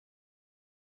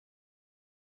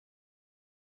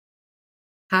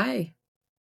Hi.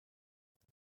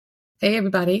 Hey,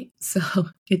 everybody. So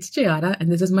it's Giada,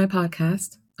 and this is my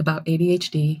podcast about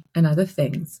ADHD and other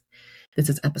things. This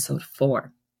is episode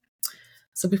 4.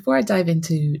 So before I dive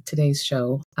into today's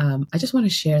show, I just want to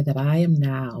share that I am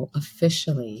now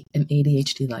officially an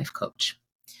ADHD life coach.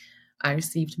 I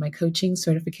received my coaching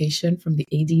certification from the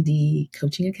ADD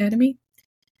Coaching Academy,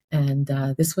 and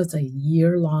this was a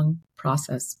year-long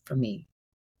process for me,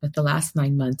 with the last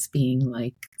 9 months being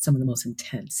like some of the most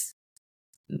intense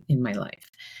in my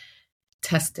life.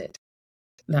 Tested.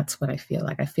 That's what I feel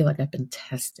like. I feel like I've been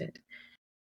tested.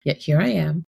 Yet here I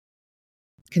am,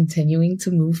 continuing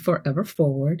to move forever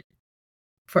forward,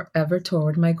 forever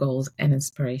toward my goals and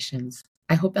inspirations.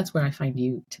 I hope that's where I find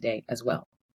you today as well.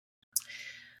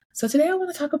 So today I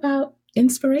want to talk about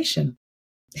inspiration.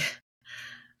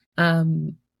 I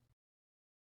want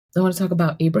to talk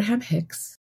about Abraham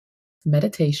Hicks,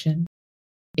 meditation,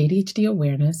 ADHD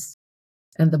awareness,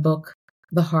 and the book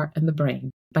The Heart and the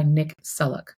Brain by Nick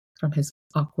Selleck from his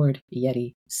Awkward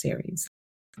Yeti series.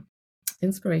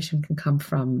 Inspiration can come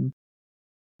from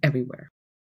everywhere,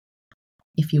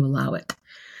 if you allow it.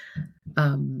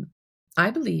 I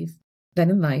believe that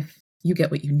in life, you get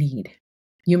what you need.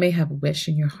 You may have a wish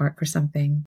in your heart for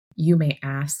something. You may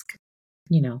ask,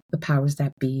 the powers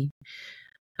that be,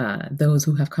 those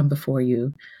who have come before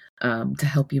you, to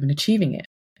help you in achieving it.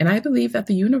 And I believe that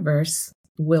the universe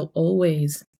will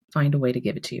always find a way to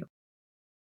give it to you.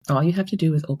 All you have to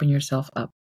do is open yourself up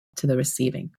to the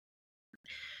receiving.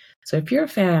 So if you're a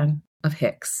fan of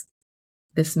Hicks,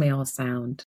 this may all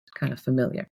sound kind of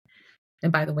familiar.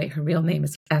 And by the way, her real name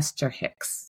is Esther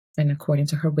Hicks. And according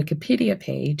to her Wikipedia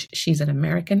page, she's an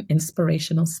American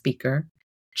inspirational speaker,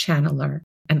 channeler,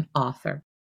 and author.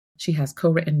 She has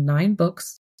co-written 9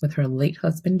 books with her late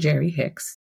husband, Jerry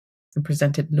Hicks, and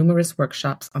presented numerous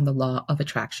workshops on the law of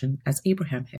attraction as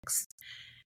Abraham Hicks.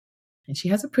 And she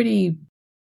has a pretty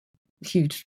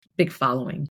huge, big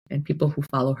following. And people who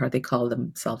follow her, they call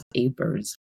themselves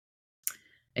Abers.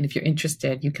 And if you're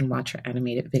interested, you can watch her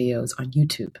animated videos on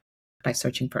YouTube by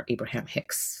searching for Abraham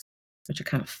Hicks, which are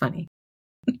kind of funny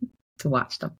to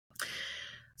watch them.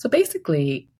 So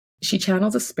basically, she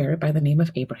channels a spirit by the name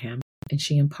of Abraham, and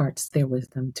she imparts their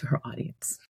wisdom to her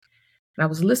audience. And I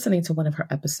was listening to one of her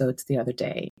episodes the other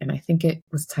day, and I think it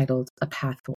was titled A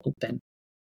Path Will Open.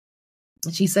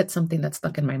 And she said something that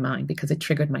stuck in my mind because it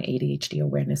triggered my ADHD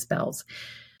awareness bells.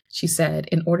 She said,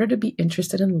 in order to be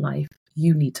interested in life,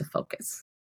 you need to focus.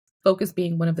 Focus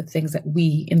being one of the things that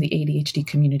we in the ADHD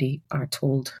community are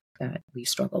told that we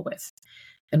struggle with.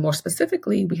 And more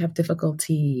specifically, we have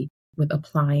difficulty with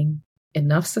applying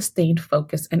enough sustained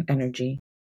focus and energy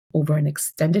over an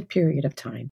extended period of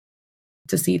time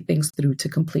to see things through to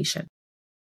completion.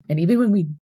 And even when we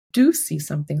do see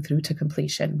something through to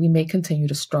completion, we may continue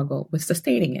to struggle with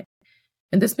sustaining it.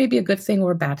 And this may be a good thing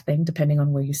or a bad thing, depending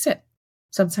on where you sit.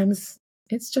 Sometimes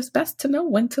it's just best to know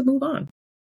when to move on.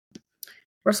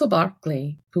 Russell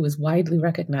Barkley, who is widely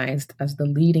recognized as the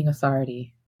leading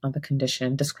authority on the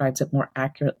condition, describes it more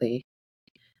accurately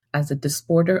as a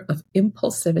disorder of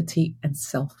impulsivity and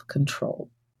self-control,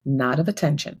 not of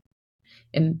attention.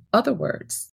 In other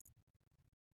words,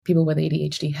 people with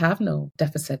ADHD have no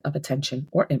deficit of attention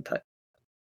or input.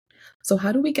 So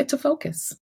how do we get to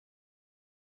focus?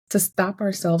 To stop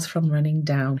ourselves from running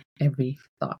down every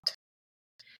thought.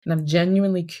 And I'm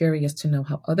genuinely curious to know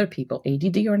how other people,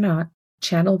 ADD or not,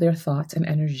 channel their thoughts and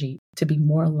energy to be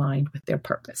more aligned with their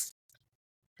purpose.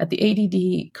 At the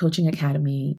ADD Coaching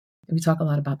Academy, we talk a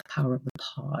lot about the power of the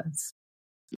pause.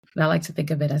 And I like to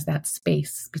think of it as that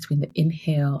space between the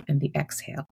inhale and the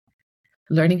exhale.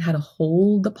 Learning how to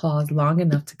hold the pause long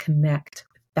enough to connect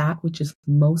with that which is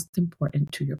most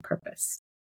important to your purpose.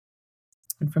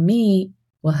 And for me,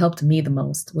 what helped me the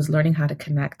most was learning how to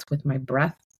connect with my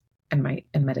breath and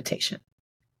meditation.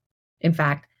 In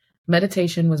fact,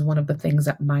 meditation was one of the things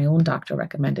that my own doctor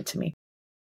recommended to me.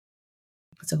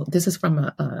 So this is from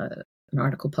an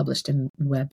article published in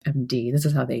WebMD. This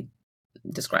is how they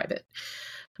describe it.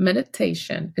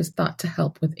 Meditation is thought to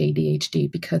help with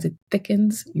ADHD because it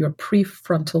thickens your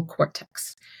prefrontal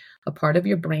cortex, a part of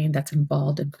your brain that's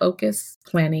involved in focus,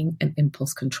 planning, and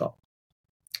impulse control.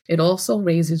 It also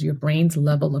raises your brain's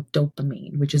level of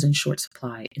dopamine, which is in short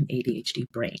supply in ADHD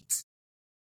brains.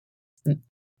 And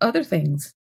other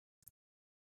things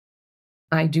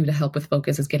I do to help with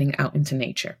focus is getting out into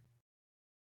nature.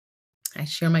 I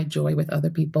share my joy with other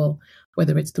people,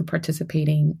 whether it's through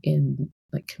participating in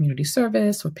like community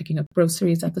service or picking up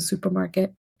groceries at the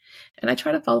supermarket. And I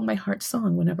try to follow my heart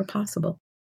song whenever possible.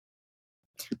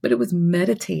 But it was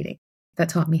meditating that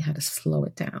taught me how to slow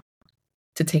it down,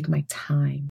 to take my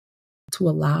time, to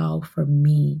allow for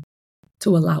me,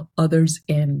 to allow others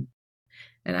in.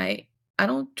 And I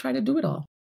don't try to do it all.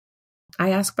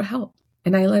 I ask for help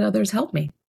and I let others help me.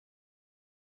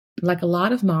 Like a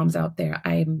lot of moms out there,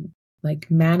 I'm like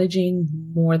managing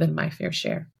more than my fair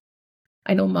share.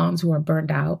 I know moms who are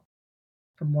burned out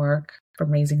from work,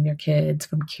 from raising their kids,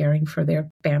 from caring for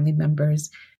their family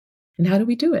members. And how do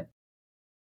we do it?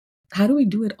 How do we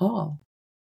do it all?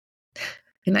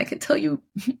 And I can tell you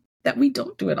that we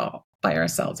don't do it all by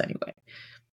ourselves anyway.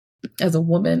 As a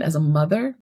woman, as a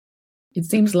mother, it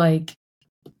seems like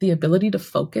the ability to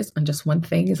focus on just one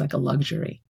thing is like a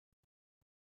luxury.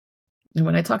 And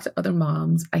when I talk to other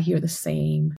moms, I hear the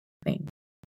same thing.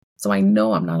 So I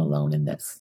know I'm not alone in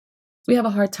this. We have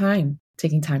a hard time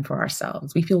taking time for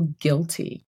ourselves. We feel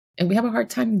guilty. And we have a hard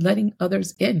time letting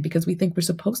others in because we think we're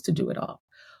supposed to do it all.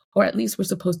 Or at least we're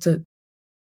supposed to,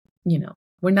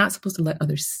 we're not supposed to let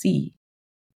others see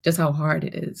just how hard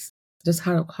it is, just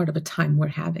how hard of a time we're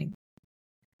having.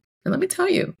 And let me tell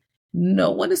you,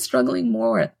 no one is struggling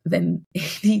more than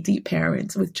ADD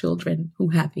parents with children who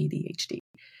have ADHD.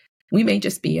 We may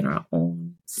just be in our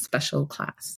own special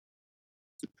class.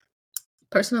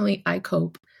 Personally, I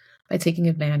cope by taking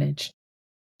advantage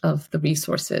of the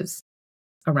resources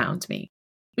around me,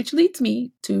 which leads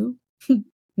me to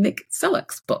Nick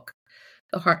Selleck's book,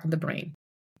 The Heart and the Brain.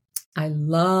 I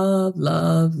love,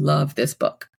 love, love this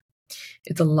book.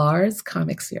 It's a Lars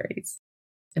comic series,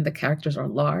 and the characters are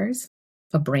Lars,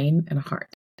 a brain, and a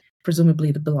heart.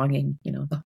 Presumably the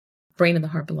brain and the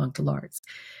heart belong to Lars.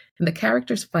 And the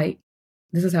characters fight.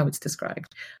 This is how it's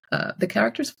described. The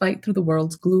characters fight through the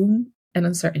world's gloom and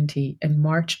uncertainty and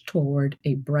march toward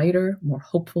a brighter, more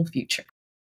hopeful future.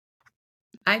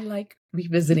 I like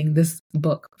revisiting this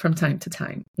book from time to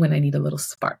time when I need a little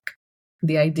spark.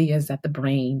 The idea is that the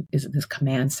brain is this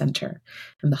command center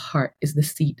and the heart is the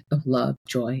seat of love,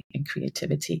 joy, and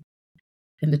creativity.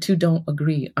 And the two don't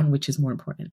agree on which is more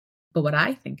important. But what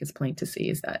I think is plain to see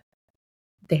is that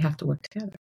they have to work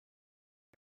together.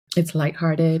 It's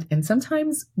lighthearted, and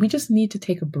sometimes we just need to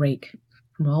take a break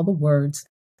from all the words,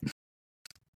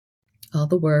 all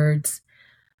the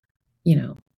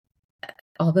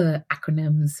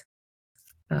acronyms,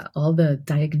 all the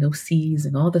diagnoses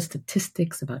and all the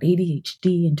statistics about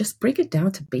ADHD, and just break it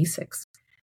down to basics.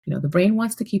 The brain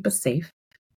wants to keep us safe.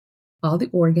 All the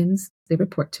organs, they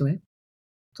report to it.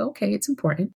 So, okay, it's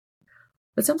important.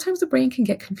 But sometimes the brain can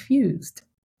get confused,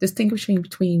 distinguishing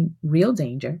between real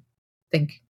danger,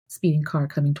 think speeding car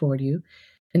coming toward you,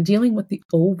 and dealing with the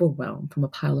overwhelm from a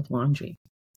pile of laundry.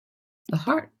 The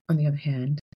heart, on the other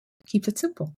hand, keeps it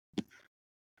simple.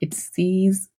 It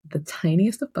sees the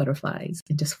tiniest of butterflies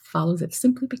and just follows it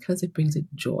simply because it brings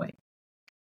it joy.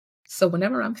 So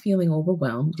whenever I'm feeling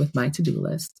overwhelmed with my to-do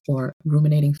list or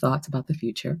ruminating thoughts about the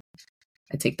future,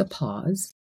 I take the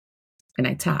pause and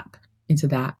I tap into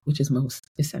that which is most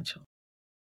essential.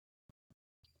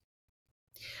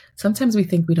 Sometimes we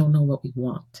think we don't know what we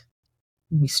want,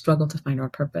 and we struggle to find our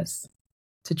purpose,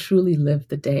 to truly live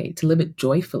the day, to live it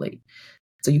joyfully,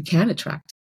 so you can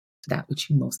attract that which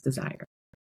you most desire,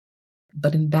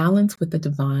 but in balance with the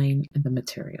divine and the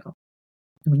material.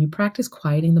 And when you practice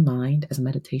quieting the mind as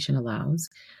meditation allows,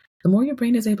 the more your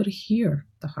brain is able to hear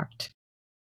the heart.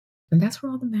 And that's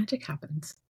where all the magic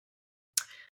happens.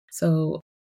 So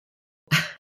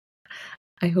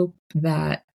I hope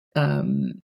that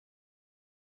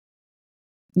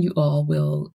you all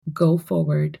will go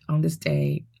forward on this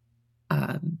day,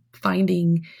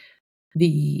 finding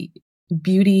the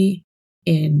beauty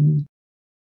in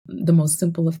the most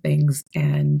simple of things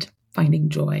and finding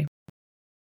joy.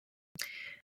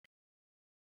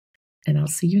 And I'll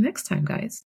see you next time,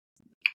 guys.